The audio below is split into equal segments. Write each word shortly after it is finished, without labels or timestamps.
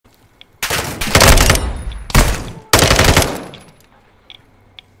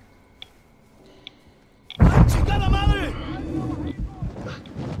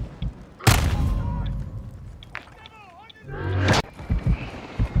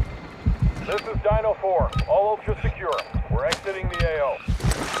This is Dino 4. All ultras secure. We're exiting the AO.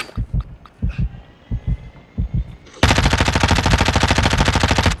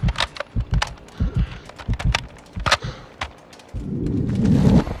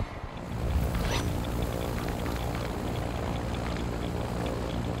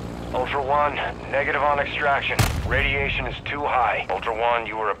 Ultra One, negative on extraction. Radiation is too high. Ultra One,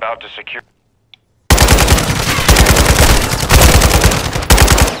 you are about to secure...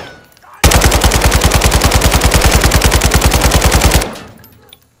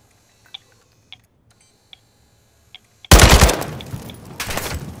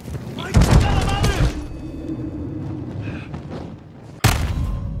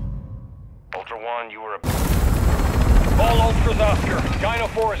 Ultra One, you are... All ultras Oscar. Dino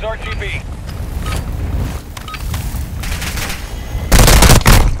 4 is RTB.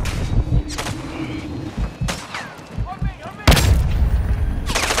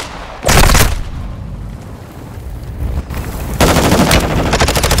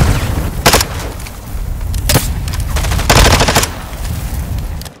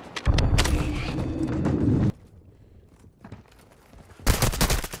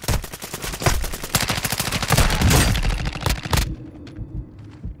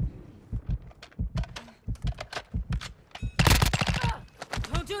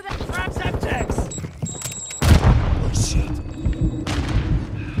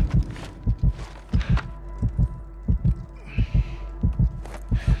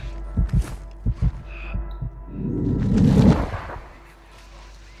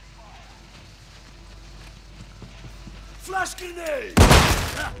 Flash grenade!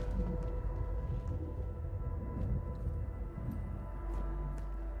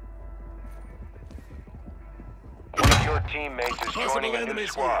 One of your teammates is joining a new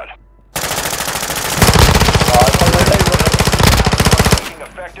squad. Taking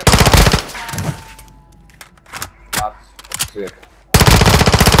effective fire. That's sick.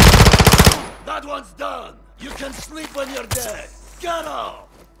 That one's done! You can sleep when you're dead! Get off!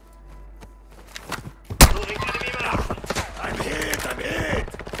 I'm hit! I'm hit!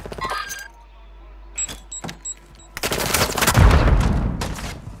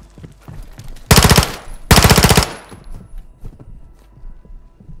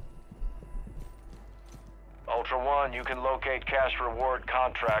 Ultra One, you can locate cash reward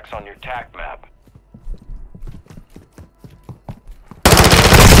contracts on your TAC map.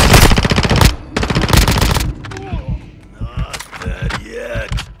 Not dead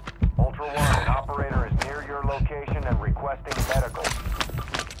yet! Ultra One, an operator is near your location and requesting medical.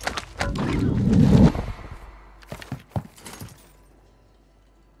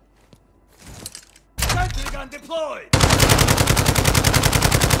 Sentry gun deployed!